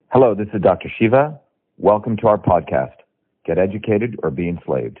Hello, this is Dr. Shiva. Welcome to our podcast, Get Educated or Be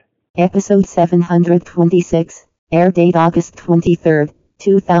Enslaved. Episode 726, air date August 23rd,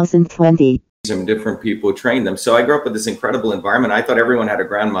 2020. Some different people trained them. So I grew up with this incredible environment. I thought everyone had a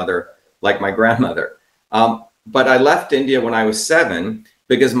grandmother like my grandmother. But I left India when I was 7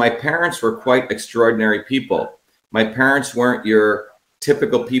 because my parents were quite extraordinary people. My parents weren't your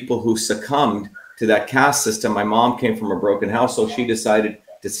typical people who succumbed to that caste system. My mom came from a broken house, so she decided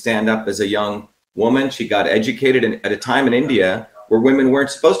to stand up as a young woman. She got educated at a time in India where women weren't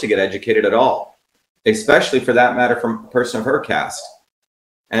supposed to get educated at all, especially for that matter from a person of her caste.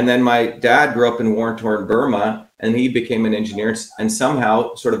 And then my dad grew up in war-torn Burma, and he became an engineer, and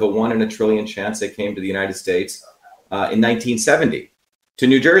somehow sort of a 1 in a trillion chance they came to the United States in 1970 to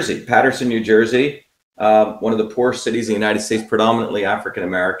New Jersey, Paterson, New Jersey, one of the poorest cities in the United States, predominantly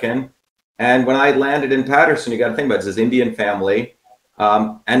African-American. And when I landed in Paterson, you got to think about it, it's this Indian family.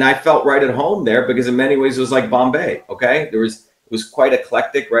 And I felt right at home there because in many ways it was like Bombay. Okay. It was quite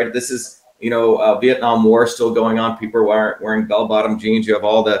eclectic, right? This is, Vietnam War still going on. People are wearing bell-bottom jeans. You have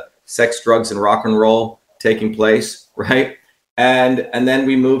all the sex, drugs, and rock and roll taking place, right? And then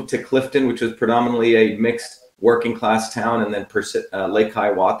we moved to Clifton, which was predominantly a mixed working class town, and then Lake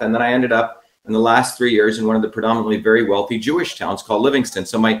Hiawatha. And then I ended up in the last 3 years in one of the predominantly very wealthy Jewish towns called Livingston.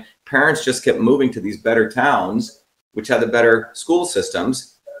 So my parents just kept moving to these better towns, which had the better school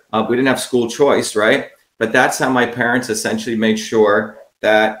systems. We didn't have school choice, right? But that's how my parents essentially made sure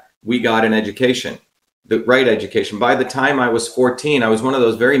that we got an education, the right education. By the time I was 14, I was one of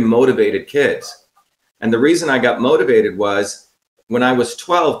those very motivated kids. And the reason I got motivated was when I was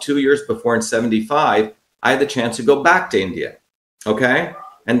 12, 2 years before in 75, I had the chance to go back to India, okay?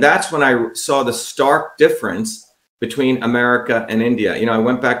 And that's when I saw the stark difference between America and India. I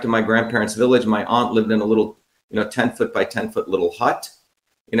went back to my grandparents' village. My aunt lived in a little 10 foot by 10 foot little hut,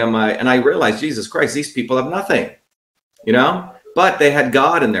 and I realized, Jesus Christ, these people have nothing, but they had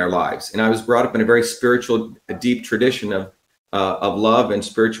God in their lives. And I was brought up in a very spiritual, deep tradition of love and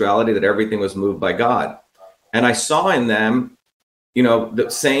spirituality, that everything was moved by God. And I saw in them, the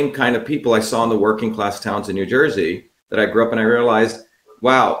same kind of people I saw in the working class towns in New Jersey that I grew up in. I realized,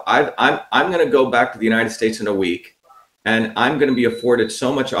 wow, I'm going to go back to the United States in a week, and I'm going to be afforded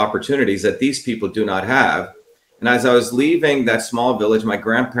so much opportunities that these people do not have. And as I was leaving that small village, my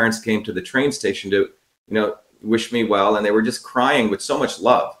grandparents came to the train station to, wish me well. And they were just crying with so much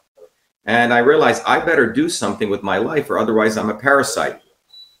love. And I realized I better do something with my life, or otherwise I'm a parasite.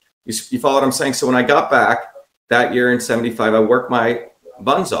 You follow what I'm saying? So when I got back that year in 75, I worked my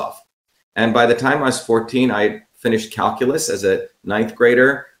buns off. And by the time I was 14, I finished calculus as a 9th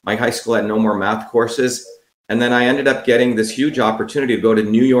grader. My high school had no more math courses. And then I ended up getting this huge opportunity to go to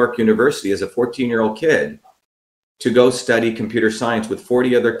New York University as a 14-year-old kid, to go study computer science with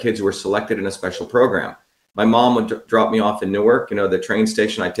 40 other kids who were selected in a special program. My mom would drop me off in Newark, the train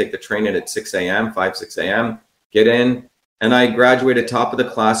station. I'd take the train in at 6 a.m., 6 a.m., get in, and I graduated top of the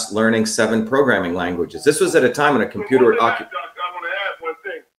class learning 7 programming languages. This was at a time when a computer... I want to add one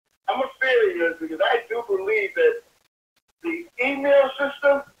thing. I'm going to say this because I do believe that the email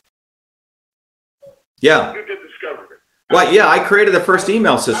system, yeah, you did discover it. Well, yeah, I created the first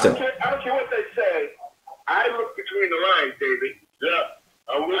email system. I don't care what they say. I look between the lines, David. Yeah.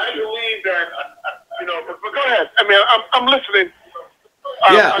 I believe that, but go ahead. I mean, I'm listening.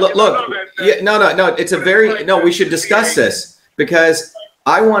 We should discuss this, because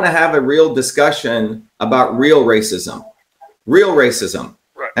I want to have a real discussion about real racism.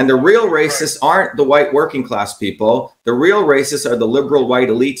 Right. And the real racists aren't the white working class people. The real racists are the liberal white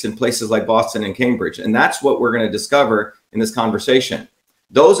elites in places like Boston and Cambridge. And that's what we're going to discover in this conversation.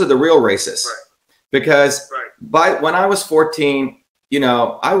 Those are the real racists. Right. Because when I was 14,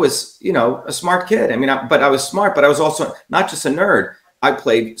 I was, a smart kid. I mean, but I was smart, but I was also not just a nerd. I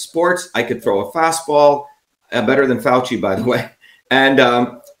played sports. I could throw a fastball, better than Fauci, by the way. And,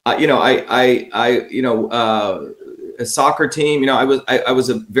 a soccer team, I was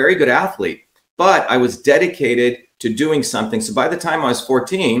a very good athlete, but I was dedicated to doing something. So by the time I was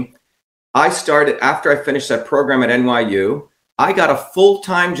 14, I started, after I finished that program at NYU, I got a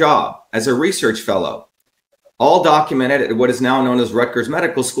full-time job as a research fellow, all documented at what is now known as Rutgers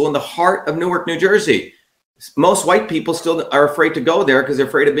Medical School in the heart of Newark, New Jersey. Most white people still are afraid to go there because they're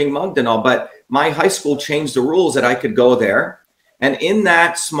afraid of being mugged and all. But my high school changed the rules that I could go there. And in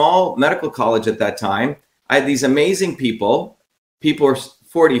that small medical college at that time, I had these amazing people were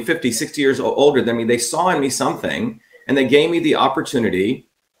 40, 50, 60 years older than me. They saw in me something, and they gave me the opportunity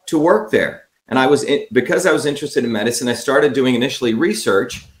to work there. And because I was interested in medicine, I started doing initially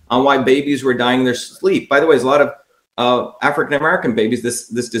research on why babies were dying in their sleep. By the way, there's a lot of African-American babies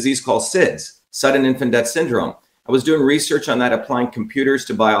this disease called SIDS, sudden infant death syndrome. I was doing research on that, applying computers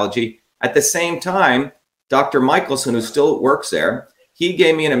to biology. At the same time, Dr. Michelson, who still works there, he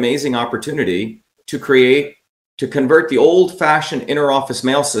gave me an amazing opportunity to convert the old-fashioned inter-office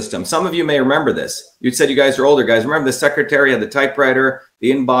mail system. Some of you may remember this. You said you guys are older guys. Remember the secretary had the typewriter,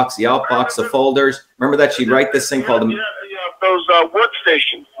 the inbox, the outbox, the folders. Remember that she'd write this thing called those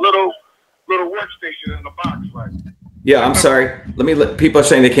workstations, little workstation in the box, right? Yeah, I'm sorry. People are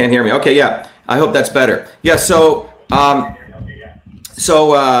saying they can't hear me. Okay, yeah. I hope that's better. Yeah, so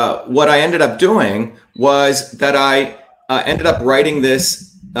what I ended up doing was that I ended up writing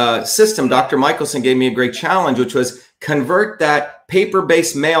this system. Dr. Michelson gave me a great challenge, which was convert that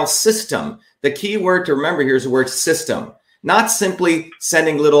paper-based mail system. The key word to remember here is the word system, not simply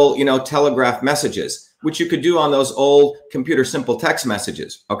sending little, telegraph messages, which you could do on those old computer simple text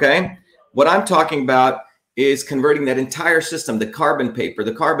messages, okay? What I'm talking about is converting that entire system, the carbon paper,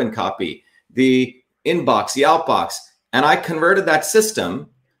 the carbon copy, the inbox, the outbox, and I converted that system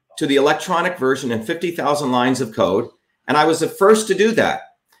to the electronic version in 50,000 lines of code, and I was the first to do that.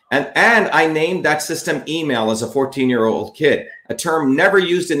 And I named that system email as a 14-year-old kid, a term never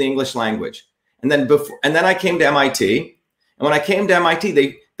used in the English language. And then I came to MIT, and when I came to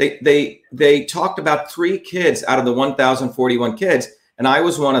MIT, they talked about 3 kids out of the 1,041 kids, and I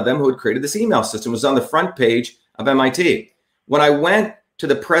was one of them who had created this email system. It was on the front page of MIT. When I went to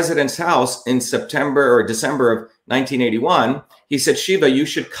the president's house in September or December of 1981, he said, Shiva, you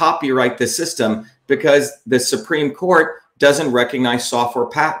should copyright this system because the Supreme Court doesn't recognize software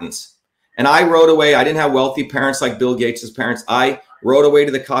patents. And I wrote away. I didn't have wealthy parents like Bill Gates' parents. I wrote away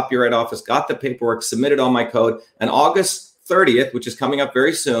to the Copyright Office, got the paperwork, submitted all my code. And August 30th, which is coming up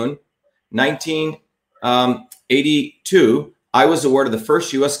very soon, 1982, I was awarded the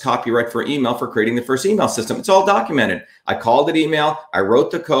first U.S. copyright for email for creating the first email system. It's all documented. I called it email, I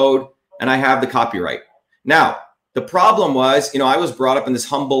wrote the code, and I have the copyright. Now, the problem was, I was brought up in this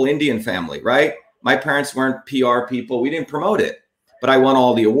humble Indian family, right? My parents weren't PR people. We didn't promote it, but I won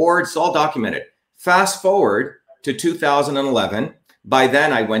all the awards. It's all documented. Fast forward to 2011. By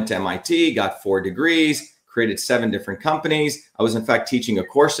then, I went to MIT, got 4 degrees, created 7 different companies. I was, in fact, teaching a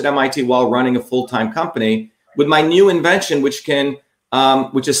course at MIT while running a full-time company with my new invention, which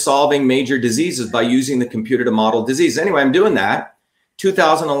is solving major diseases by using the computer to model disease. Anyway, I'm doing that.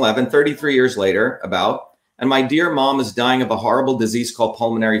 2011, 33 years later, and my dear mom is dying of a horrible disease called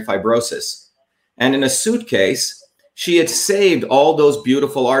pulmonary fibrosis. And in a suitcase, she had saved all those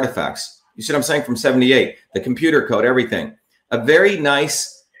beautiful artifacts. You see what I'm saying? From 78, the computer code, everything. A very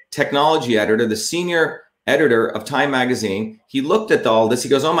nice technology editor, the senior editor of Time Magazine, he looked at all this. He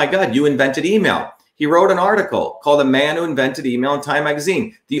goes, oh my God, you invented email. He wrote an article called The Man Who Invented Email in Time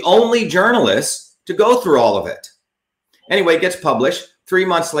Magazine, the only journalist to go through all of it. Anyway, it gets published. 3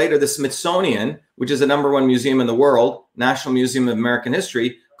 months later, the Smithsonian, which is the #1 museum in the world, National Museum of American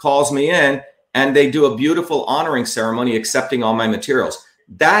History, calls me in, and they do a beautiful honoring ceremony accepting all my materials.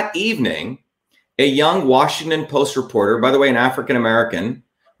 That evening, a young Washington Post reporter, by the way, an African-American,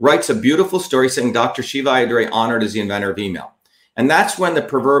 writes a beautiful story saying Dr. Shiva Ayyadurai honored as the inventor of email. And that's when the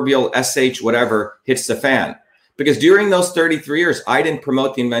proverbial SH whatever hits the fan. Because during those 33 years, I didn't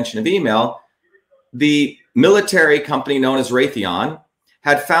promote the invention of email. The military company known as Raytheon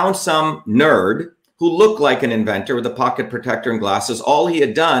had found some nerd who looked like an inventor with a pocket protector and glasses. All he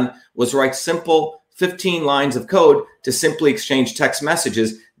had done was write simple 15 lines of code to simply exchange text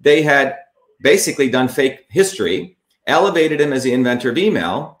messages. They had basically done fake history, elevated him as the inventor of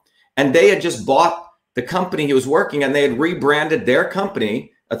email, and they had just bought the company he was working at, and they had rebranded their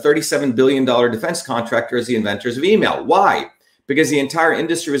company, a $37 billion defense contractor, as the inventors of email. Why? Because the entire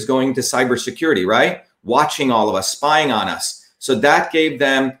industry was going to cybersecurity, right? Watching all of us, spying on us. So that gave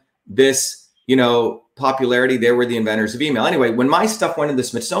them this, popularity. They were the inventors of email. Anyway, when my stuff went to the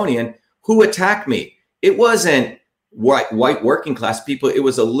Smithsonian, who attacked me? It wasn't white working class people. It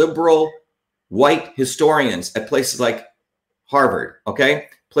was a liberal white historians at places like Harvard, okay?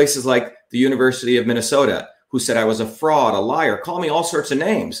 Places like the University of Minnesota, who said I was a fraud, a liar, call me all sorts of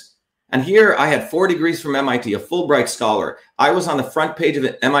names. And here I had 4 degrees from MIT, a Fulbright scholar. I was on the front page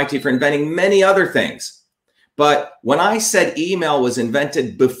of MIT for inventing many other things. But when I said email was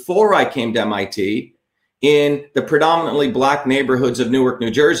invented before I came to MIT in the predominantly Black neighborhoods of Newark,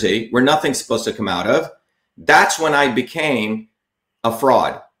 New Jersey, where nothing's supposed to come out of, that's when I became a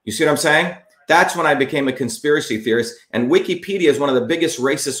fraud. You see what I'm saying? That's when I became a conspiracy theorist. And Wikipedia is one of the biggest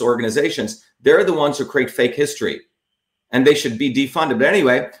racist organizations. They're the ones who create fake history, and they should be defunded. But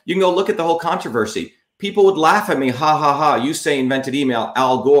anyway, you can go look at the whole controversy. People would laugh at me, ha, ha, ha, you say invented email,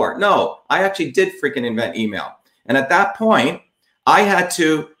 Al Gore. No, I actually did freaking invent email. And at that point, I had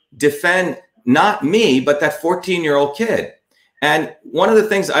to defend not me, but that 14-year-old kid. And one of the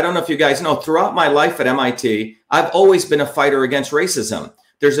things, I don't know if you guys know, throughout my life at MIT, I've always been a fighter against racism.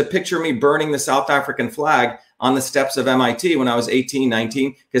 There's a picture of me burning the South African flag on the steps of MIT when I was 18,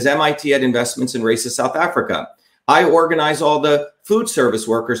 19, because MIT had investments in racist South Africa. I organized all the food service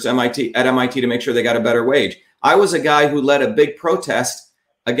workers at MIT to make sure they got a better wage. I was a guy who led a big protest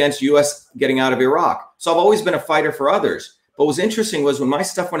against US getting out of Iraq. So I've always been a fighter for others. But what was interesting was when my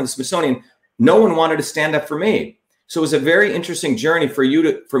stuff went to the Smithsonian, no one wanted to stand up for me. So it was a very interesting journey for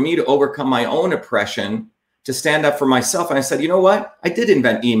me to overcome my own oppression, to stand up for myself. And I said, you know what? I did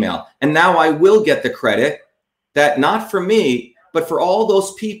invent email. And now I will get the credit that not for me, but for all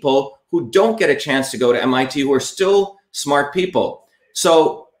those people who don't get a chance to go to MIT, who are still smart people.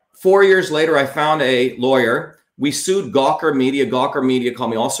 So 4 years later, I found a lawyer. We sued Gawker Media. Gawker Media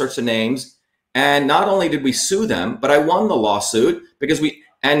called me all sorts of names. And not only did we sue them, but I won the lawsuit because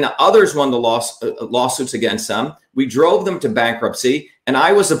and others won the lawsuits against them. We drove them to bankruptcy, and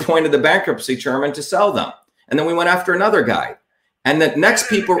I was appointed the bankruptcy chairman to sell them. And then we went after another guy. And the next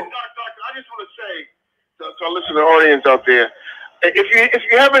people. Doctor, I just want to say to our listening audience out there, if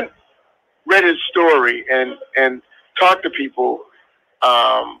you haven't read his story and talked to people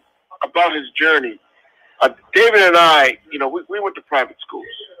about his journey, David and I, you know, we went to private schools.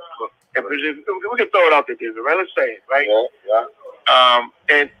 And we can throw it out there, David, right? Let's say it, right? Yeah.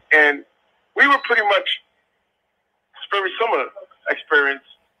 And we were pretty much very similar experience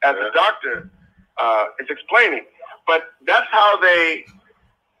as the doctor is explaining. But that's how they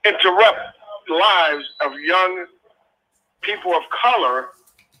interrupt the lives of young people of color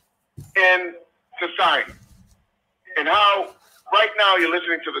in society. And how right now you're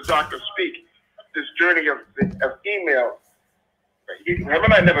listening to the doctor speak, this journey of email. Him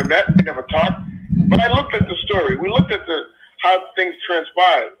and I never met, we never talked, but I looked at the story. We looked at how things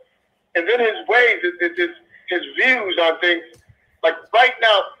transpired, and then his ways, his views on things. Like right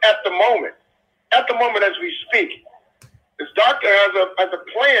now, at the moment as we speak, this doctor has a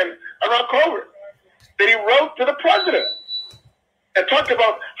plan around COVID that he wrote to the president and talked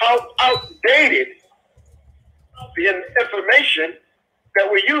about how outdated the information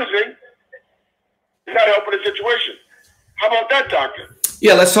that we're using is not helping the situation. How about that, doctor?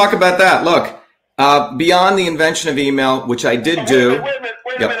 Yeah, let's talk about that. Look, beyond the invention of email, which I did do.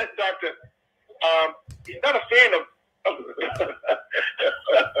 Wait a minute, doctor. He's not a fan of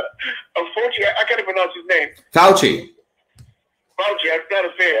Fauci. I can't even pronounce his name. Fauci, I'm not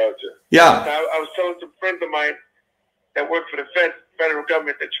a fan. Yeah. I was telling some friends of mine that work for the federal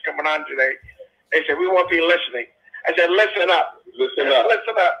government that you're coming on today. They said, we won't be listening. I said, listen up. Listen up.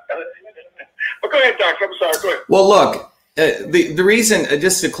 But go ahead, doctor. I'm sorry. Go ahead. Well, look. The reason,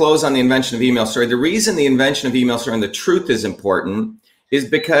 just to close on the invention of email story, the reason the invention of email story and the truth is important is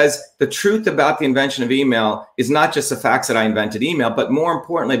because the truth about the invention of email is not just the facts that I invented email, but more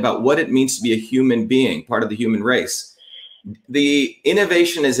importantly about what it means to be a human being, part of the human race. The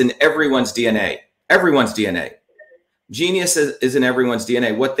innovation is in everyone's DNA, Genius is in everyone's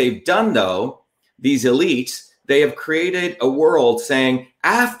DNA. What they've done, though, these elites, they have created a world saying,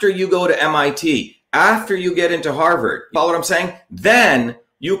 after you go to MIT, after you get into Harvard, follow what I'm saying? Then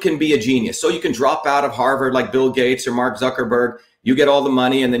you can be a genius. So you can drop out of Harvard like Bill Gates or Mark Zuckerberg. You get all the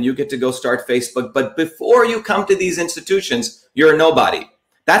money and then you get to go start Facebook. But before you come to these institutions, you're a nobody.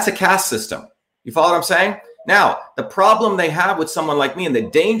 That's a caste system. You follow what I'm saying? Now, the problem they have with someone like me and the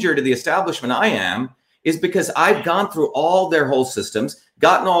danger to the establishment I am is because I've gone through all their whole systems,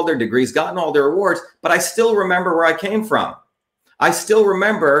 gotten all their degrees, gotten all their awards, but I still remember where I came from. I still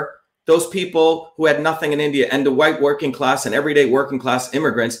remember those people who had nothing in India and the white working class and everyday working class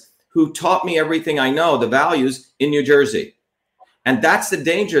immigrants who taught me everything I know, the values in New Jersey. And that's the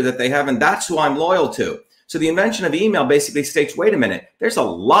danger that they have, and that's who I'm loyal to. So the invention of email basically states, wait a minute, there's a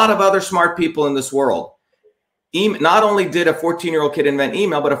lot of other smart people in this world. Not only did a 14-year-old kid invent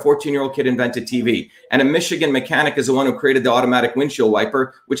email, but a 14-year-old kid invented TV. And a Michigan mechanic is the one who created the automatic windshield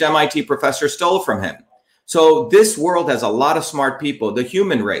wiper, which MIT professor stole from him. So this world has a lot of smart people. The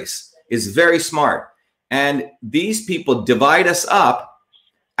human race is very smart. And these people divide us up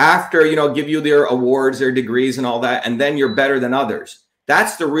after, give you their awards, their degrees and all that, and then you're better than others.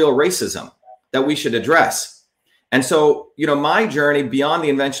 That's the real racism that we should address. And so, my journey beyond the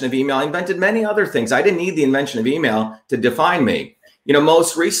invention of email, I invented many other things. I didn't need the invention of email to define me.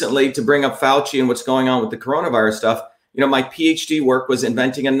 Most recently, to bring up Fauci and what's going on with the coronavirus stuff, my PhD work was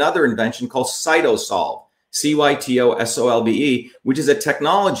inventing another invention called Cytosolve, Cytosolve, which is a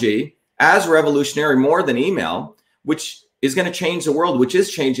technology as revolutionary, more than email, which is going to change the world, which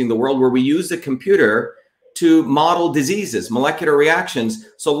is changing the world, where we use the computer to model diseases, molecular reactions.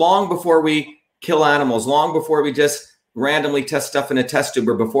 So long before we kill animals, long before we just randomly test stuff in a test tube,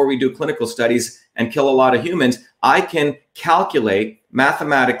 or before we do clinical studies and kill a lot of humans, I can calculate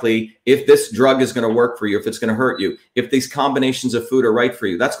mathematically if this drug is going to work for you, if it's going to hurt you, if these combinations of food are right for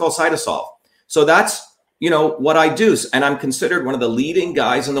you. That's called cytosolve. So that's, you know, what I do. And I'm considered one of the leading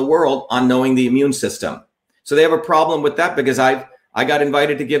guys in the world on knowing the immune system. So they have a problem with that because I got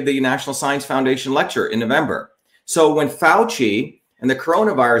invited to give the National Science Foundation lecture in November. So when Fauci and the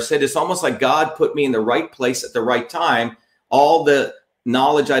coronavirus hit, it's almost like God put me in the right place at the right time. All the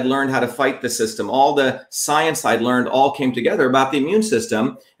knowledge I'd learned how to fight the system, all the science I'd learned all came together about the immune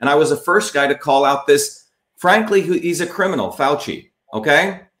system. And I was the first guy to call out this, frankly, he's a criminal, Fauci,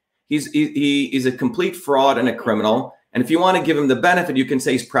 okay? He's a complete fraud and a criminal. And if you want to give him the benefit, you can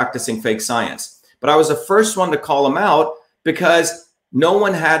say he's practicing fake science. But I was the first one to call him out because no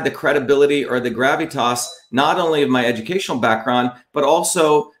one had the credibility or the gravitas, not only of my educational background, but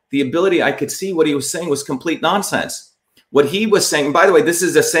also the ability. I could see what he was saying was complete nonsense. What he was saying, by the way, this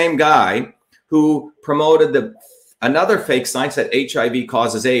is the same guy who promoted another fake science that HIV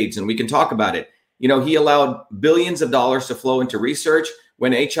causes AIDS, and we can talk about it. You know, he allowed billions of dollars to flow into research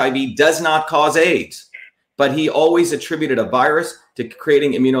when HIV does not cause AIDS, but he always attributed a virus to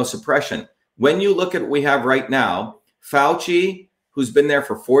creating immunosuppression. When you look at what we have right now, Fauci, who's been there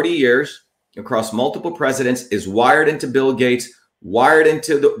for 40 years across multiple presidents, is wired into Bill Gates, wired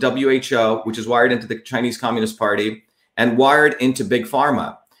into the WHO, which is wired into the Chinese Communist Party, and wired into Big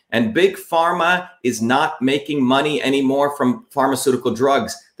Pharma. And Big Pharma is not making money anymore from pharmaceutical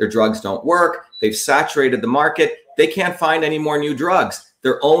drugs. Their drugs don't work. They've saturated the market. They can't find any more new drugs.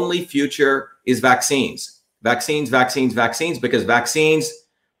 Their only future is vaccines. Vaccines, vaccines, vaccines, because vaccines,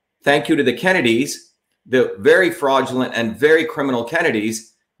 thank you to the Kennedys, the very fraudulent and very criminal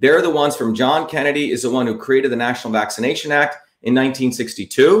Kennedys, they're the ones from John Kennedy is the one who created the National Vaccination Act in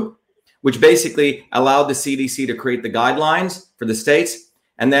 1962, which basically allowed the CDC to create the guidelines for the states.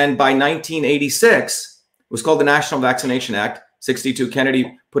 And then by 1986, it was called the National Vaccination Act, 62,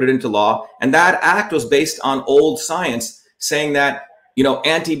 Kennedy put it into law. And that act was based on old science saying that, you know,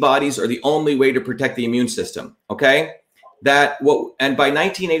 antibodies are the only way to protect the immune system, okay? And by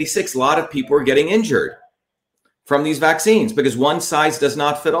 1986, a lot of people were getting injured from these vaccines because one size does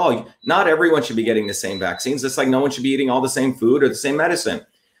not fit all. Not everyone should be getting the same vaccines. It's like no one should be eating all the same food or the same medicine.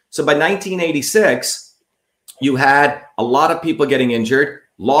 So by 1986, you had a lot of people getting injured,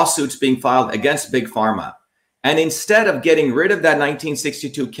 lawsuits being filed against Big Pharma. And instead of getting rid of that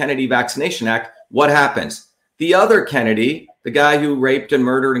 1962 Kennedy Vaccination Act, what happens? The other Kennedy, the guy who raped and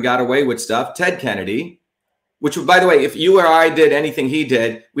murdered and got away with stuff, Ted Kennedy, which, by the way, if you or I did anything he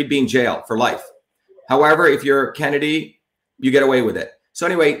did, we'd be in jail for life. However, if you're Kennedy, you get away with it. So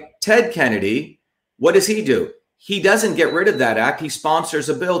anyway, Ted Kennedy, what does he do? He doesn't get rid of that act. He sponsors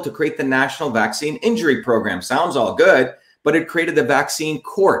a bill to create the National Vaccine Injury Program. Sounds all good, but it created the vaccine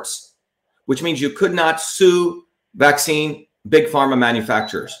courts, which means you could not sue vaccine big pharma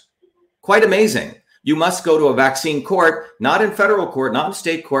manufacturers. Quite amazing. You must go to a vaccine court, not in federal court, not in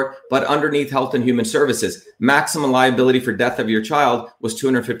state court, but underneath Health and Human Services. Maximum liability for death of your child was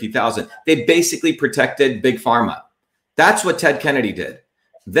 $250,000. They basically protected Big Pharma. That's what Ted Kennedy did.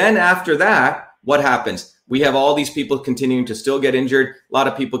 Then after that, what happens? We have all these people continuing to still get injured. A lot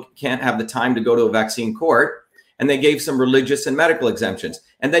of people can't have the time to go to a vaccine court. And they gave some religious and medical exemptions.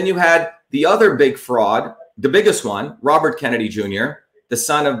 And then you had the other big fraud, the biggest one, Robert Kennedy Jr., the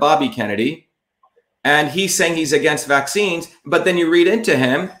son of Bobby Kennedy. And he's saying he's against vaccines, but then you read into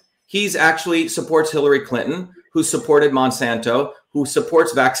him, he's actually supports Hillary Clinton, who supported Monsanto, who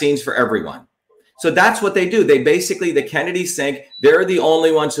supports vaccines for everyone. So that's what they do. They basically, the Kennedys think they're the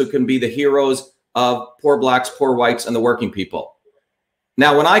only ones who can be the heroes of poor blacks, poor whites, and the working people.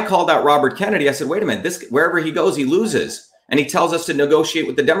 Now, when I called out Robert Kennedy, I said, wait a minute, wherever he goes, he loses. And he tells us to negotiate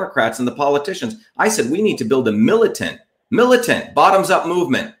with the Democrats and the politicians. I said, we need to build a militant, bottoms-up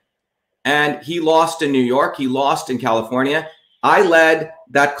movement. And he lost in New York. He lost in California. I led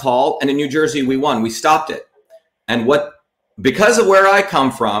that call. And in New Jersey, we won. We stopped it. And because of where I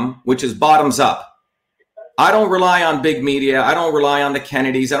come from, which is bottoms up, I don't rely on big media. I don't rely on the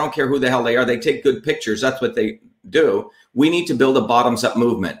Kennedys. I don't care who the hell they are. They take good pictures. That's what they do. We need to build a bottoms up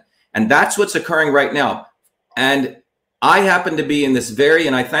movement. And that's what's occurring right now. And I happen to be in this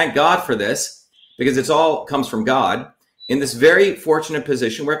and I thank God for this because it's all comes from God, in this very fortunate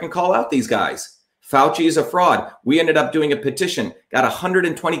position where I can call out these guys. Fauci is a fraud. We ended up doing a petition, got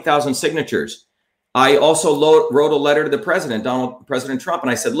 120,000 signatures. I also wrote a letter to the president, President Trump,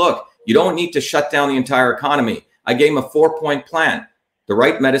 and I said, look, you don't need to shut down the entire economy. I gave him a 4-point plan. the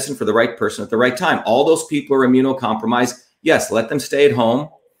right medicine for the right person at the right time. All those people are immunocompromised. Yes, let them stay at home.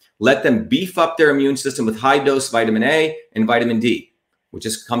 Let them beef up their immune system with high dose vitamin A and vitamin D, which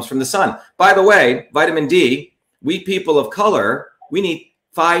comes from the sun. By the way, vitamin D, we people of color, we need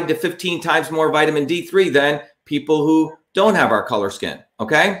 5 to 15 times more vitamin D3 than people who don't have our color skin.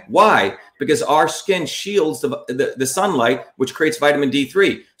 Okay? Why? Because our skin shields the sunlight, which creates vitamin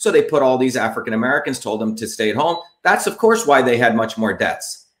D3. So they put all these African Americans, told them to stay at home. That's, of course, why they had much more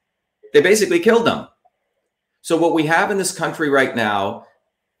deaths. They basically killed them. So what we have in this country right now,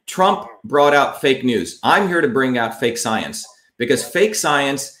 Trump brought out fake news. I'm here to bring out fake science, because fake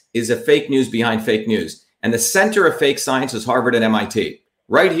science is a fake news behind fake news. And the center of fake science is Harvard and MIT,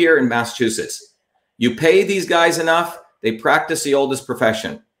 right here in Massachusetts. You pay these guys enough, they practice the oldest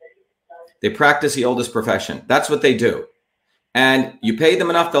profession. They practice the oldest profession. That's what they do. And you pay them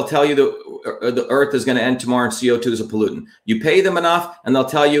enough, they'll tell you the earth is going to end tomorrow and CO2 is a pollutant. You pay them enough and they'll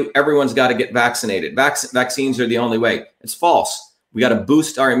tell you everyone's got to get vaccinated. Vaccines are the only way. It's false. We got to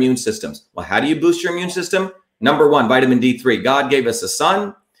boost our immune systems. Well, how do you boost your immune system? Number one, vitamin D3. God gave us the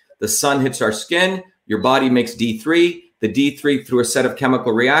sun. The sun hits our skin. Your body makes D3. The D3, through a set of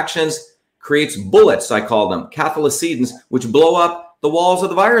chemical reactions, creates bullets, I call them, cathelicidins, which blow up the walls of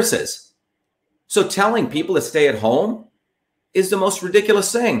the viruses. So telling people to stay at home is the most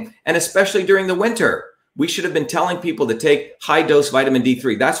ridiculous thing. And especially during the winter, we should have been telling people to take high dose vitamin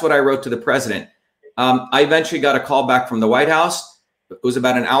D3. That's what I wrote to the president. I eventually got a call back from the White House. It was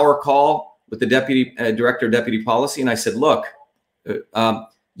about an hour call with the deputy director of deputy policy. And I said, look,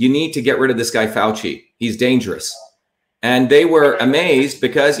 you need to get rid of this guy, Fauci. He's dangerous. And they were amazed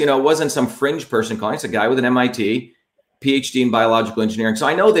because, you know, it wasn't some fringe person calling. It's a guy with an MIT PhD in biological engineering. So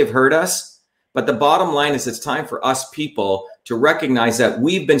I know they've heard us, but the bottom line is it's time for us people to recognize that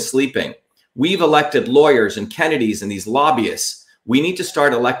we've been sleeping. We've elected lawyers and Kennedys and these lobbyists. We need to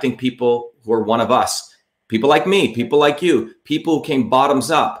start electing people who are one of us. People like me, people like you, people who came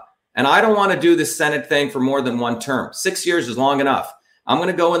bottoms up. And I don't want to do this Senate thing for more than one term. 6 years is long enough. I'm going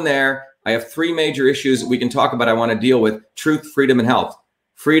to go in there. I have 3 major issues that we can talk about I want to deal with: truth, freedom, and health.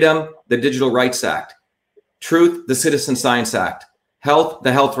 Freedom, the Digital Rights Act. Truth, the Citizen Science Act. Health,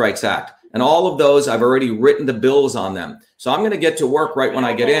 the Health Rights Act. And all of those, I've already written the bills on them. So I'm going to get to work right when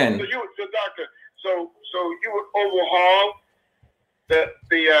I get in. So you would overhaul the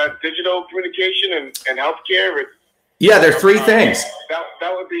digital communication and healthcare? Yeah, there are 3 things.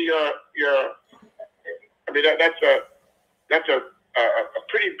 That would be your. I mean, that's a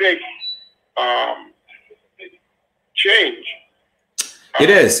pretty big change. It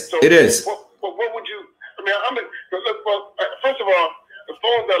is. So it is. What would you? I mean, well, first of all, the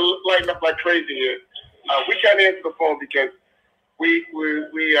phones are lighting up like crazy here. We can't answer the phone because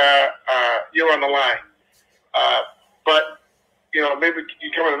you're on the line. But you know, maybe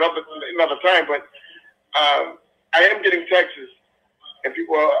you come in another time. But I am getting texts, and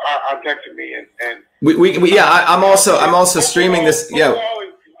people are texting me, and I'm also streaming this. Yeah.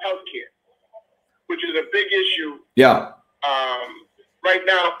 Healthcare, which is a big issue. Yeah. Right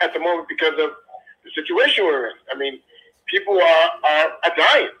now, at the moment, because of the situation we're in. I mean, people are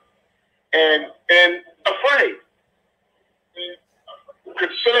dying and afraid,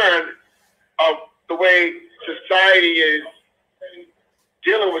 concerned of the way society is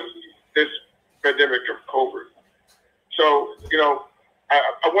dealing with this pandemic of COVID. So, you know,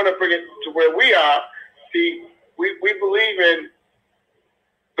 I want to bring it to where we are. See, we believe in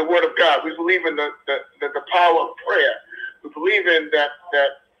the Word of God. We believe in the power of prayer. We believe in that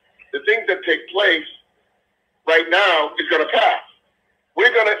the things that take place right now is going to pass.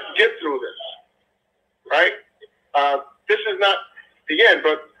 We're going to get through this, right? This is not the end,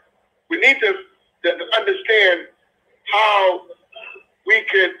 but we need to understand how we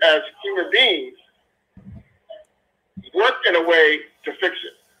could, as human beings, work in a way to fix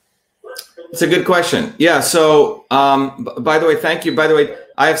it. It's a good question. Yeah. So, by the way, thank you. By the way,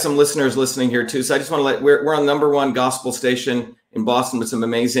 I have some listeners listening here too. So I just want to we're on #1 gospel station in Boston with some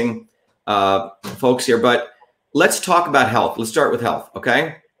amazing folks here. But let's talk about health. Let's start with health.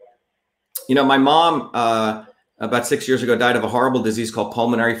 Okay. You know, my mom about 6 years ago died of a horrible disease called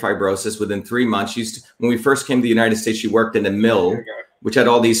pulmonary fibrosis within 3 months. When we first came to the United States, she worked in a mill, which had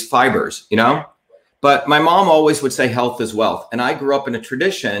all these fibers, you know. But my mom always would say health is wealth. And I grew up in a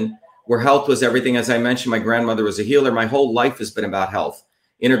tradition where health was everything. As I mentioned, my grandmother was a healer. My whole life has been about health,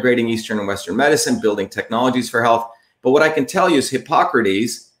 integrating Eastern and Western medicine, building technologies for health. But what I can tell you is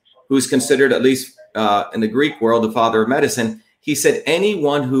Hippocrates, who's considered, at least in the Greek world, the father of medicine, he said,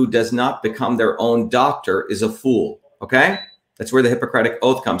 anyone who does not become their own doctor is a fool. Okay? That's where the Hippocratic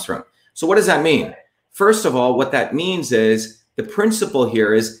Oath comes from. So what does that mean? First of all, what that means is The principle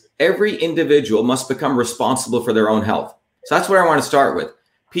here is every individual must become responsible for their own health. So that's where I want to start with.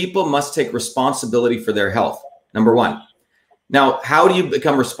 People must take responsibility for their health. Number one. Now, how do you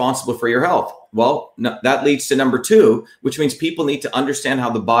become responsible for your health? Well, that leads to number two, which means people need to understand how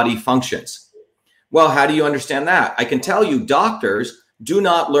the body functions. Well, how do you understand that? I can tell you doctors do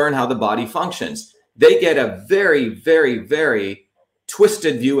not learn how the body functions. They get a very, very, very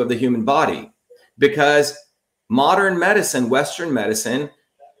twisted view of the human body because modern medicine, Western medicine,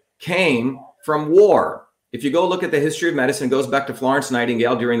 came from war. If you go look at the history of medicine, it goes back to Florence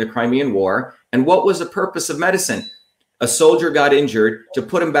Nightingale during the Crimean War. And what was the purpose of medicine? A soldier got injured to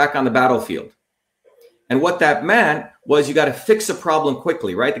put him back on the battlefield. And what that meant was you got to fix a problem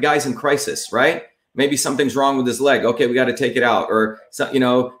quickly, right? The guy's in crisis, right? Maybe something's wrong with his leg. Okay, we got to take it out. Or,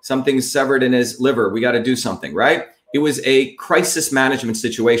 something's severed in his liver. We got to do something, right? It was a crisis management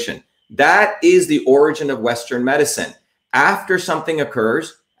situation. That is the origin of Western medicine. After something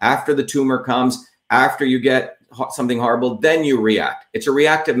occurs, after the tumor comes, after you get something horrible, then you react. It's a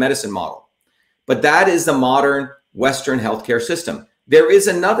reactive medicine model. But that is the modern Western healthcare system. There is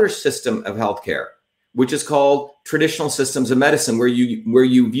another system of healthcare, which is called traditional systems of medicine, where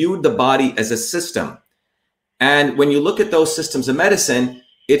you viewed the body as a system. And when you look at those systems of medicine,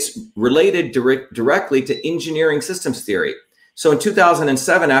 it's related directly to engineering systems theory. So in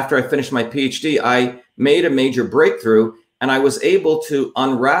 2007, after I finished my PhD, I made a major breakthrough, and I was able to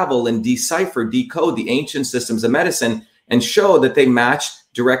unravel and decode the ancient systems of medicine and show that they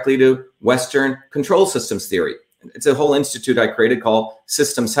matched directly to Western control systems theory. It's a whole institute I created called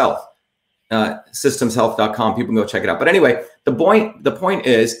Systems Health, systemshealth.com. People can go check it out. But anyway, the point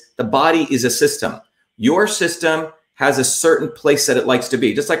is the body is a system. Your system has a certain place that it likes to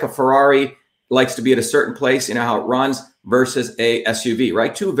be, just like a Ferrari likes to be at a certain place, you know, how it runs versus a SUV,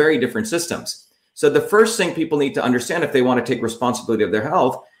 right? Two very different systems. So the first thing people need to understand if they want to take responsibility of their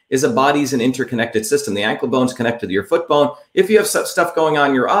health is a body's an interconnected system. The ankle bone's connected to your foot bone. If you have stuff going on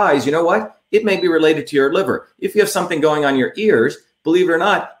in your eyes, you know what? It may be related to your liver. If you have something going on in your ears, believe it or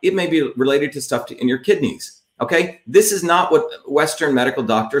not, it may be related to stuff in your kidneys. Okay? This is not what Western medical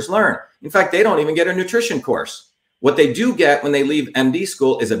doctors learn. In fact, they don't even get a nutrition course. What they do get when they leave MD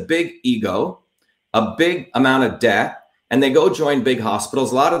school is a big ego, a big amount of debt, and they go join big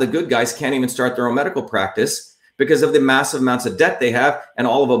hospitals. A lot of the good guys can't even start their own medical practice because of the massive amounts of debt they have and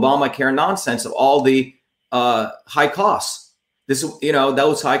all of Obamacare nonsense of all the high costs.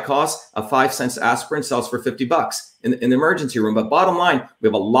 Those high costs, a 5 cents aspirin sells for $50 in the emergency room. But bottom line, we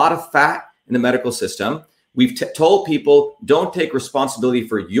have a lot of fat in the medical system. We've told people, don't take responsibility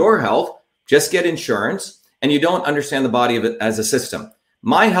for your health, just get insurance, and you don't understand the body of it as a system.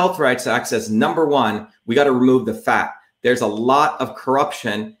 My Health Rights Act says, number one, we got to remove the fat. There's a lot of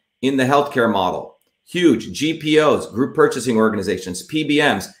corruption in the healthcare model. Huge GPOs, group purchasing organizations,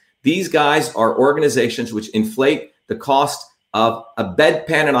 PBMs. These guys are organizations which inflate the cost of a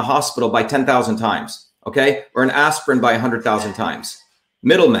bedpan in a hospital by 10,000 times, okay? Or an aspirin by 100,000 times.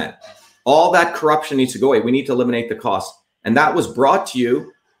 Middlemen. All that corruption needs to go away. We need to eliminate the cost. And that was brought to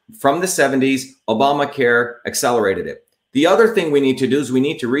you from the 70s. Obamacare accelerated it. The other thing we need to do is we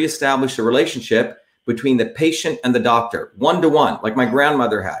need to reestablish a relationship between the patient and the doctor, one-to-one, like my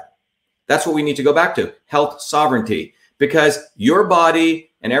grandmother had. That's what we need to go back to, health sovereignty, because your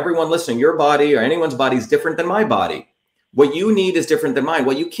body and everyone listening, your body or anyone's body is different than my body. What you need is different than mine.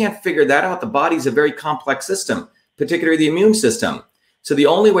 Well, you can't figure that out. The body is a very complex system, particularly the immune system. So the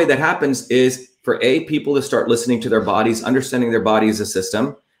only way that happens is for people to start listening to their bodies, understanding their body as a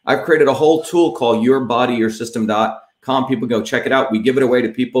system. I've created a whole tool called yourbodyyoursystem.com. People go check it out. We give it away to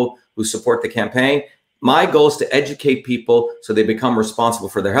people who support the campaign. My goal is to educate people so they become responsible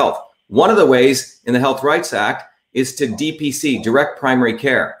for their health. One of the ways in the Health Rights Act is to DPC, direct primary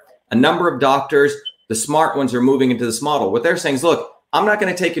care. A number of doctors, the smart ones, are moving into this model. What they're saying is, look, I'm not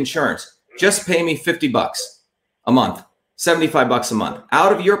going to take insurance. Just pay me $50 a month, $75 a month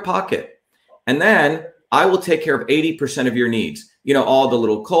out of your pocket. And then I will take care of 80% of your needs. You know, all the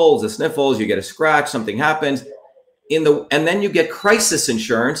little colds, the sniffles, you get a scratch, something happens. And then you get crisis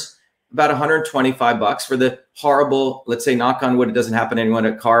insurance, about $125 for the horrible, let's say, knock on wood, it doesn't happen to anyone,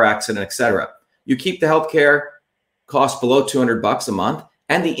 a car accident, etc. You keep the healthcare cost below $200 a month.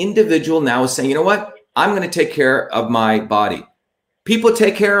 And the individual now is saying, you know what? I'm going to take care of my body. People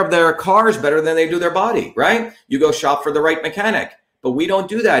take care of their cars better than they do their body, right? You go shop for the right mechanic, but we don't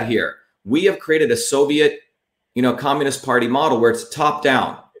do that here. We have created a Soviet, Communist Party model where it's top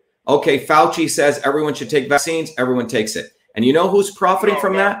down. Okay, Fauci says everyone should take vaccines. Everyone takes it. And you know who's profiting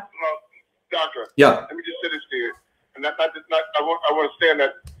from that? Doctor. Yeah. Let me just say this to you. And I want to stay on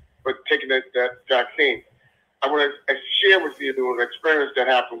that, but taking that vaccine. I want to share with you an experience that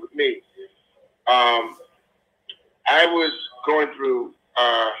happened with me. I was going through,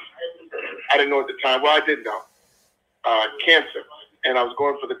 I didn't know at the time, well, I did know, cancer, and I was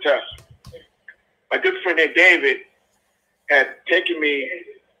going for the test. My good friend there, David, had taken me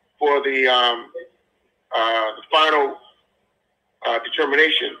for the final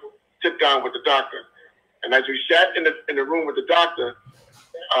determination, sit down with the doctor. And as we sat in the room with the doctor,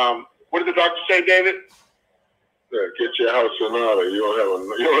 what did the doctor say, David? Get your house in order. You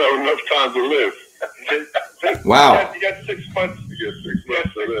don't have enough time to live. Wow. You got 6 months. You got 6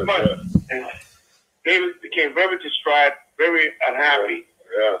 months to live. Yeah. And David became very distraught, very unhappy.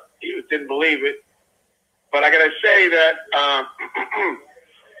 Yeah. He didn't believe it. But I gotta say that I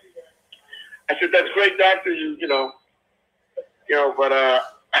said, "That's great, doctor. You know, but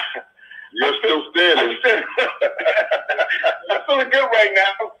you're still standing. I'm feeling good right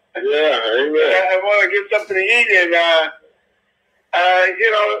now. Yeah, amen. I want to get something to eat, and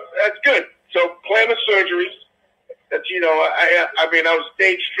that's good. So plan the surgeries. That I mean, I was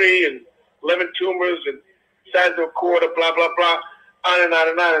stage 3 and 11 tumors and sagittal cord, blah blah blah, on and on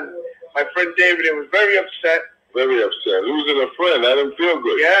and on. And my friend David was very upset. Very upset. Losing a friend, that didn't feel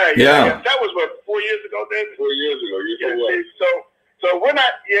good. Yeah. That was what, 4 years ago, David. 4 years ago. You Yeah, know what? so we're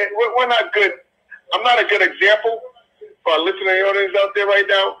not good. I'm not a good example for our listening audience out there right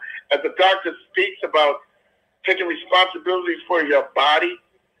now. As the doctor speaks about taking responsibility for your body,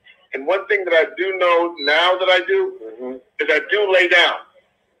 and one thing that I do know now that I do is I do lay down.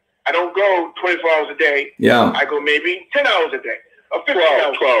 I don't go 24 hours a day. Yeah. I go maybe 10 hours a day. Or 15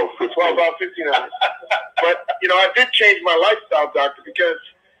 hours. 12 hours, 15 hours. But, I did change my lifestyle, doctor, because,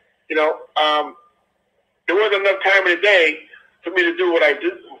 there wasn't enough time in the day for me to do what I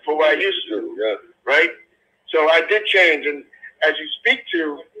do, for what I used to do, Yeah. right? So I did change. And as you speak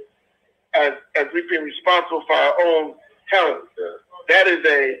to, as we've been responsible for our own health, that is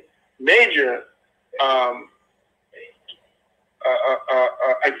a major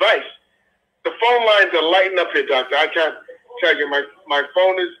advice. The phone lines are lighting up here, doctor. I can't tell you,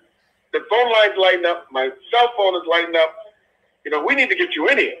 the phone line's lighting up. My cell phone is lighting up. We need to get you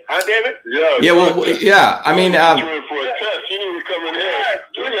in here, huh, David? Yeah. Yeah. Well, yeah. I mean, you're in for a test. You need to come in here.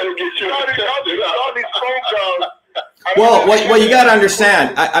 We got to get you tested out. All these phone calls. Well, you got to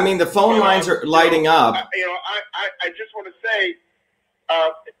understand. I mean, the phone lines are lighting up. I just want to say,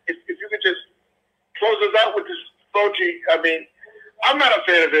 if you could just close us out with this phone. I mean, I'm not a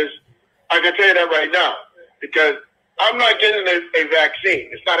fan of this. I can tell you that right now, because I'm not getting a vaccine.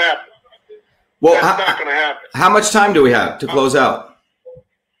 It's not happening. Well, That's not going to happen. How much time do we have to close out?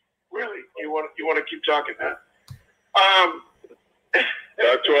 Really? You want to keep talking, huh?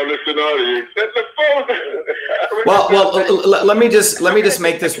 That's why I listen to you. The phone. Well, let me just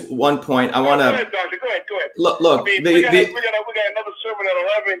make this one point. I want Go to. ahead, doctor. Go ahead. Look. I mean, we got another sermon at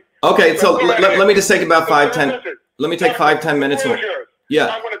 11. Okay, so let me just take about 5-10. Listen, Let me take 5-10 minutes. Yeah.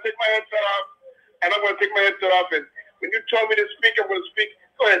 I'm going to take my headset off, and I'm going to take my headset off. And when you told me to speak, I'm going to speak.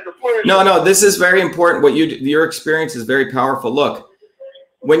 Go ahead. The floor is yours. No. This is very important. Your experience is very powerful. Look,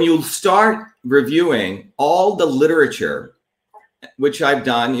 when you start reviewing all the literature, which I've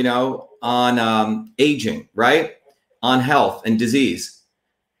done, on aging, right, on health and disease.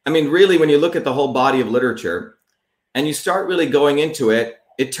 I mean, really, when you look at the whole body of literature, and you start really going into it,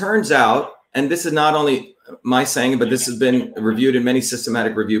 it turns out, and this is not only my saying, but this has been reviewed in many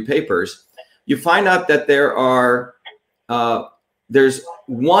systematic review papers, you find out that there's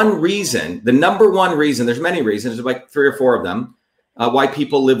one reason, the number one reason, there's many reasons, there's like 3 or 4 of them, why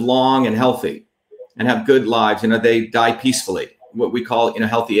people live long and healthy and have good lives. They die peacefully, what we call,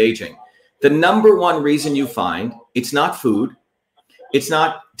 healthy aging. The number one reason you find, it's not food, it's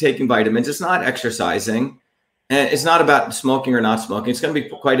not taking vitamins, it's not exercising, and it's not about smoking or not smoking. It's going to be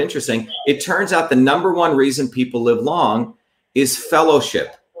quite interesting. It turns out the number one reason people live long is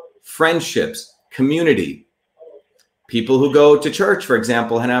fellowship, friendships, community. People who go to church, for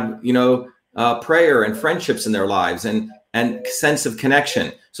example, and have, prayer and friendships in their lives and sense of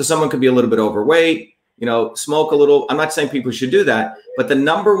connection. So someone could be a little bit overweight, smoke a little. I'm not saying people should do that, but the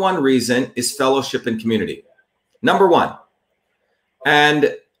number one reason is fellowship and community. Number one.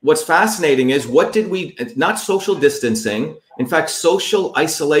 And what's fascinating is not social distancing. In fact, social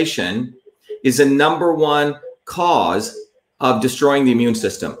isolation is a number one cause of destroying the immune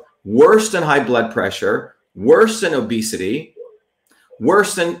system. Worse than high blood pressure, worse than obesity,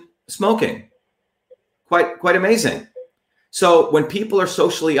 worse than smoking. Quite amazing. So when people are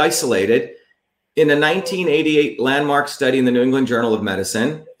socially isolated, in a 1988 landmark study in the New England Journal of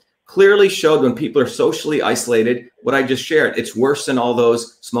Medicine, clearly showed when people are socially isolated, what I just shared, it's worse than all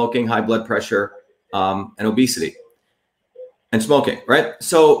those smoking, high blood pressure, and obesity and smoking, right?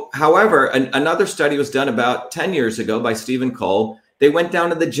 So, however, another study was done about 10 years ago by Stephen Cole. They went down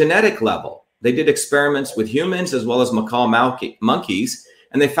to the genetic level. They did experiments with humans as well as macaque monkeys,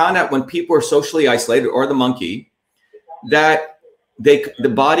 and they found out when people were socially isolated, or the monkey, that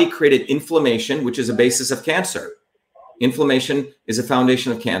the body created inflammation, which is a basis of cancer. Inflammation is a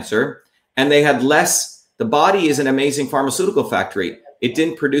foundation of cancer, and they had less. The body is an amazing pharmaceutical factory. It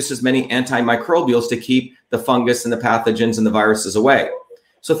didn't produce as many antimicrobials to keep the fungus and the pathogens and the viruses away.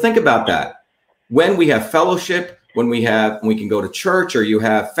 So think about that. When we have fellowship, when we can go to church, or you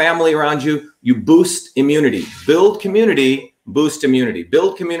have family around you, you boost immunity. Build community, boost immunity.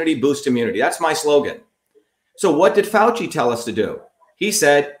 Build community, boost immunity. That's my slogan. So what did Fauci tell us to do? He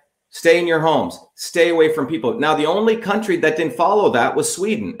said, stay in your homes, stay away from people. Now, the only country that didn't follow that was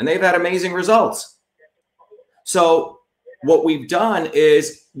Sweden, and they've had amazing results. So what we've done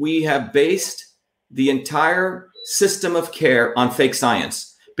is we have based the entire system of care on fake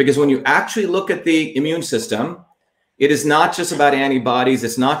science. Because when you actually look at the immune system, it is not just about antibodies.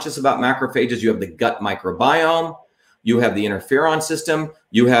 It's not just about macrophages. You have the gut microbiome. You have the interferon system.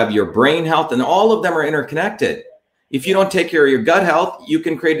 You have your brain health, and all of them are interconnected. If you don't take care of your gut health, you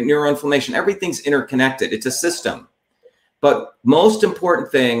can create a neuroinflammation. Everything's interconnected. It's a system. But most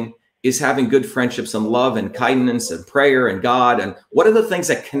important thing is having good friendships and love and kindness and prayer and God. And what are the things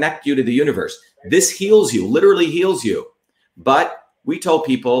that connect you to the universe? This heals you, literally heals you. But we told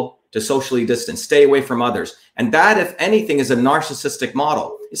people to socially distance, stay away from others. And that, if anything, is a narcissistic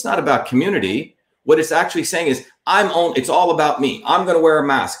model. It's not about community. What it's actually saying is, it's all about me. I'm going to wear a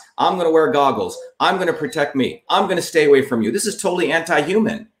mask. I'm going to wear goggles. I'm going to protect me. I'm going to stay away from you. This is totally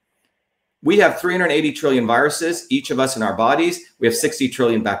anti-human. We have 380 trillion viruses, each of us in our bodies. We have 60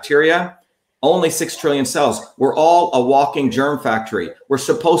 trillion bacteria, only 6 trillion cells. We're all a walking germ factory. We're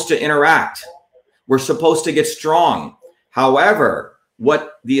supposed to interact. We're supposed to get strong. However,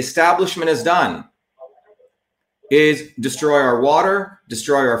 what the establishment has done is destroy our water,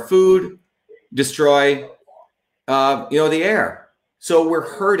 destroy our food, destroy the air. So we're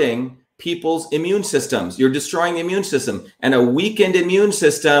hurting people's immune systems. You're destroying the immune system, and a weakened immune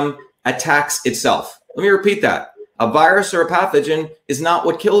system attacks itself. Let me repeat that. A virus or a pathogen is not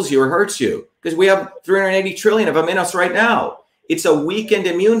what kills you or hurts you, because we have 380 trillion of them in us right now. It's a weakened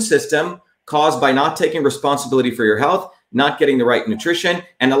immune system caused by not taking responsibility for your health, not getting the right nutrition,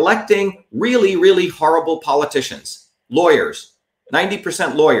 and electing really, really horrible politicians, lawyers,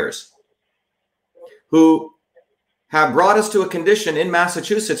 90% lawyers, who have brought us to a condition in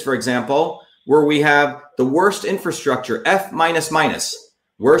Massachusetts, for example, where we have the worst infrastructure, F-,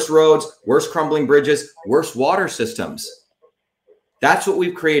 worst roads, worst crumbling bridges, worst water systems. That's what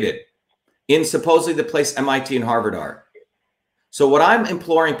we've created in supposedly the place MIT and Harvard are. So what I'm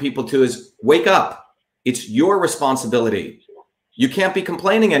imploring people to is wake up. It's your responsibility. You can't be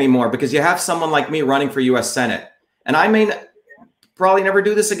complaining anymore because you have someone like me running for US Senate. And I may probably never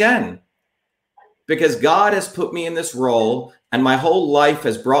do this again, because God has put me in this role and my whole life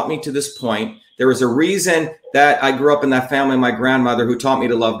has brought me to this point. There was a reason that I grew up in that family, my grandmother who taught me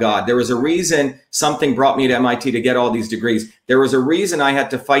to love God. There was a reason something brought me to MIT to get all these degrees. There was a reason I had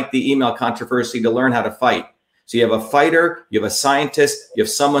to fight the email controversy to learn how to fight. So you have a fighter, you have a scientist, you have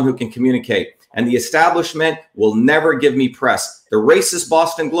someone who can communicate. And the establishment will never give me press. The racist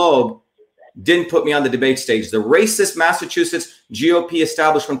Boston Globe didn't put me on the debate stage. The racist Massachusetts GOP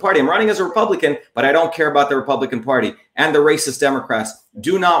establishment party. I'm running as a Republican, but I don't care about the Republican Party. And the racist Democrats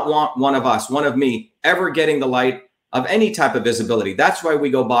do not want one of us, one of me, ever getting the light of any type of visibility. That's why we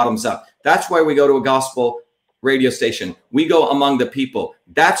go bottoms up. That's why we go to a gospel radio station. We go among the people.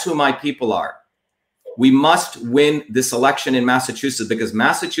 That's who my people are. We must win this election in Massachusetts, because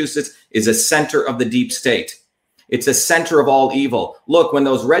Massachusetts is a center of the deep state. It's a center of all evil. Look, when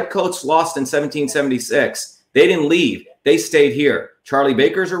those redcoats lost in 1776, they didn't leave. They stayed here. Charlie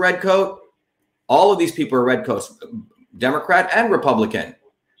Baker's a redcoat. All of these people are redcoats, Democrat and Republican.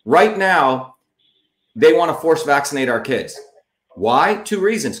 Right now, they want to force vaccinate our kids. Why? 2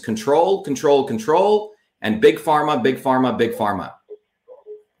 reasons: control, control, control, and big pharma, big pharma, big pharma.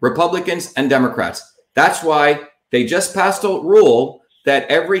 Republicans and Democrats. That's why they just passed a rule that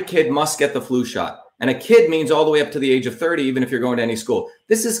every kid must get the flu shot. And a kid means all the way up to the age of 30, even if you're going to any school.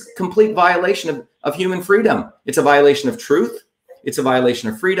 This is complete violation of human freedom. It's a violation of truth. It's a violation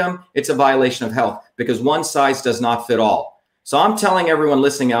of freedom. It's a violation of health, because one size does not fit all. So I'm telling everyone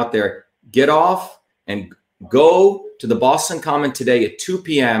listening out there, get off and go to the Boston Common today at 2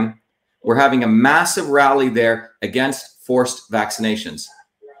 p.m. We're having a massive rally there against forced vaccinations.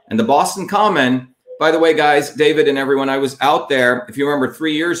 And the Boston Common, by the way, guys, David and everyone, I was out there, if you remember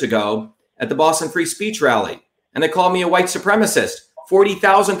 3 years ago, at the Boston Free Speech rally. And they called me a white supremacist.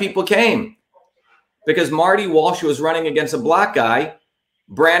 40,000 people came because Marty Walsh, who was running against a black guy,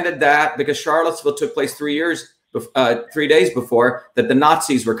 branded that because Charlottesville took place 3 days before that the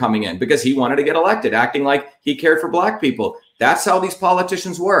Nazis were coming in because he wanted to get elected, acting like he cared for black people. That's how these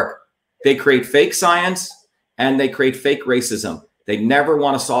politicians work. They create fake science and they create fake racism. They never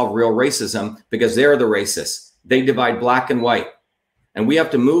want to solve real racism because they're the racists. They divide black and white. And we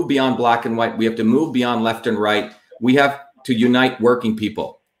have to move beyond black and white. We have to move beyond left and right. We have to unite working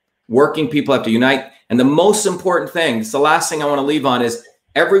people. Working people have to unite. And the most important thing, it's the last thing I want to leave on, is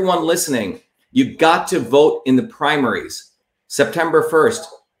everyone listening, you've got to vote in the primaries, September 1st,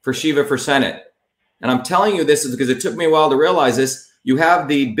 for Shiva for Senate. And I'm telling you this is because it took me a while to realize this. You have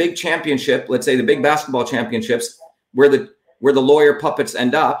the big championship, let's say the big basketball championships, where the lawyer puppets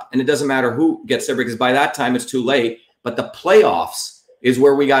end up, and it doesn't matter who gets there because by that time it's too late. But the playoffs is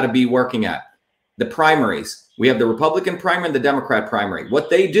where we got to be working at. The primaries. We have the Republican primary and the Democrat primary. What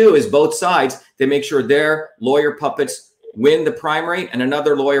they do is both sides, they make sure their lawyer puppets win the primary and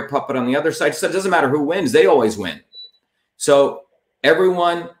another lawyer puppet on the other side. So it doesn't matter who wins, they always win. So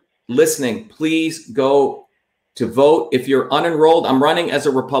everyone listening, please go to vote. If you're unenrolled, I'm running as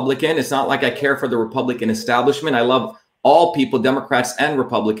a Republican. It's not like I care for the Republican establishment. I love all people, Democrats and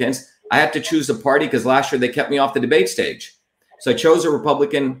Republicans. I had to choose a party because last year they kept me off the debate stage. So I chose a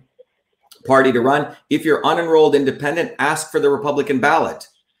Republican party to run. If you're unenrolled independent, ask for the Republican ballot.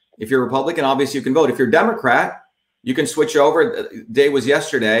 If you're Republican, obviously you can vote. If you're Democrat, you can switch over. The day was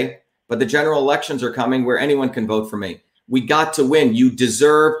yesterday, but the general elections are coming where anyone can vote for me. We got to win. You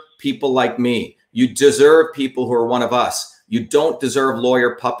deserve people like me. You deserve people who are one of us. You don't deserve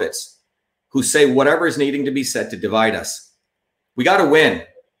lawyer puppets who say whatever is needing to be said to divide us. We got to win.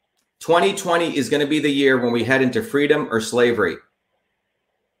 2020 is going to be the year when we head into freedom or slavery.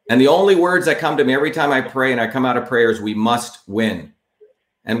 And the only words that come to me every time I pray and I come out of prayer is we must win.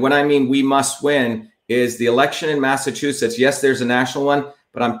 And when I mean we must win is the election in Massachusetts. Yes, there's a national one,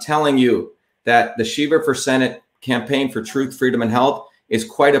 but I'm telling you that the Shiva for Senate campaign for truth, freedom, and health is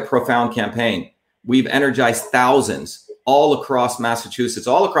quite a profound campaign. We've energized thousands all across Massachusetts,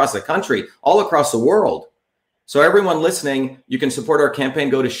 all across the country, all across the world. So everyone listening, you can support our campaign.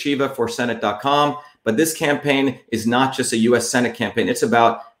 Go to shivaforsenate.com. But this campaign is not just a U.S. Senate campaign. It's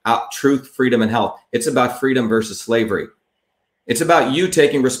about truth, freedom, and health. It's about freedom versus slavery. It's about you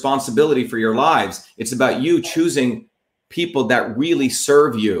taking responsibility for your lives. It's about you choosing people that really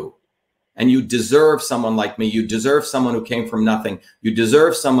serve you. And you deserve someone like me. You deserve someone who came from nothing. You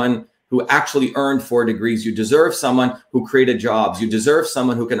deserve someone who actually earned 4 degrees. You deserve someone who created jobs. You deserve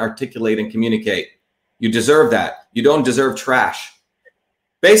someone who can articulate and communicate. You deserve that. You don't deserve trash.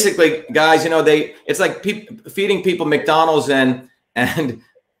 Basically, guys, it's like feeding people McDonald's and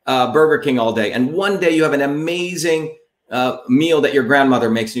Burger King all day. And one day you have an amazing meal that your grandmother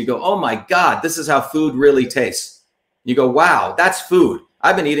makes. And you go, oh my God, this is how food really tastes. You go, wow, that's food.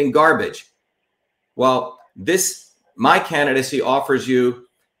 I've been eating garbage. Well, my candidacy offers you,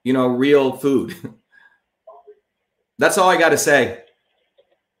 real food. That's all I got to say.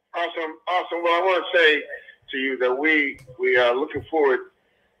 Awesome. Well, I want to say to you that we are looking forward.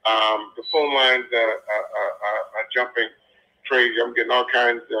 The phone lines are jumping crazy. I'm getting all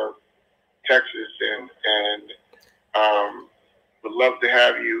kinds of texts and would love to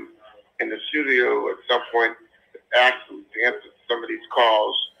have you in the studio at some point to answer some of these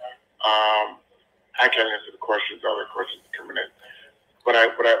calls. I can't answer the questions, other questions coming in. But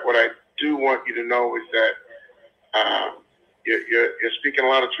what I do want you to know is that you're speaking a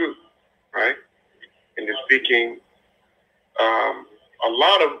lot of truth, right? And you're speaking a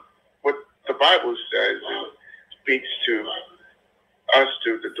lot of what the Bible says and speaks to us,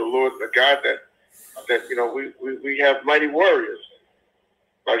 to the Lord, the God that we have mighty warriors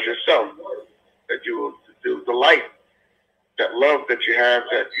like yourself, that you will do the light, that love that you have,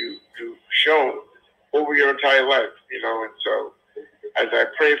 that you've shown over your entire life, and so as I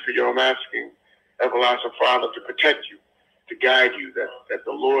pray for you, I'm asking everlasting Father to protect you, to guide you, that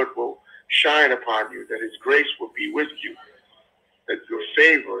the Lord will shine upon you, that his grace will be with you, that you're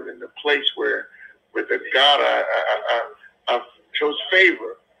favored in the place where the God shows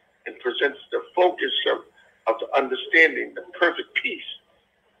favor and presents the focus of the understanding, the perfect peace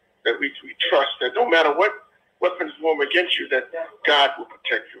that we trust, that no matter what weapons form against you, that God will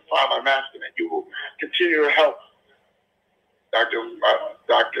protect you. Father, I'm asking that you will continue to help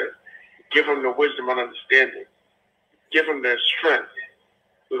Doctor, give him the wisdom and understanding. Give him the strength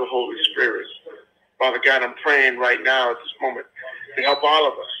through the Holy Spirit. Father God, I'm praying right now at this moment to help all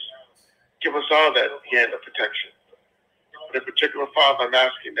of us. Give us all that hand of protection. But in particular, Father, I'm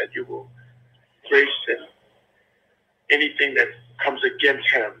asking that you will grace and anything that comes against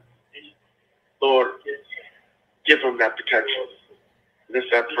him, Lord, give him that protection. This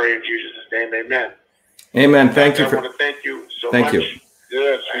I pray in Jesus' name, amen. Amen. Thank you. I want to thank you so much. Thank you.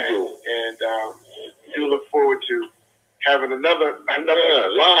 Yes, you do. And do look forward to having another live.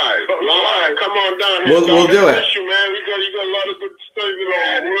 Come on down here. We'll do it. Bless you, man. You got a lot of good stuff. You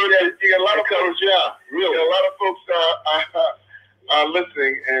got a lot of folks. Yeah, really. A lot of folks are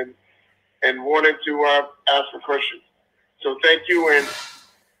listening and wanting to ask for questions. So thank you, and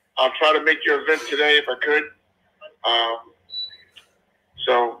I'll try to make your event today if I could.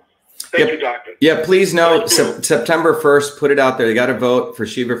 So thank you, Doctor. Yeah, please know September 1st, put it out there. You got to vote for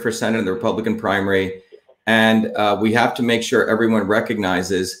Shiva for Senate in the Republican primary. And we have to make sure everyone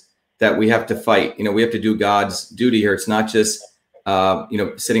recognizes that we have to fight. You know, we have to do God's duty here. It's not just,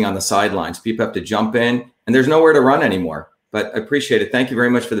 sitting on the sidelines. People have to jump in, and there's nowhere to run anymore. But I appreciate it. Thank you very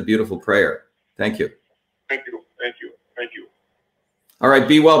much for the beautiful prayer. Thank you. Thank you. Thank you. Thank you. All right.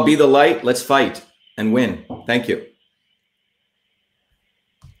 Be well, be the light. Let's fight and win. Thank you.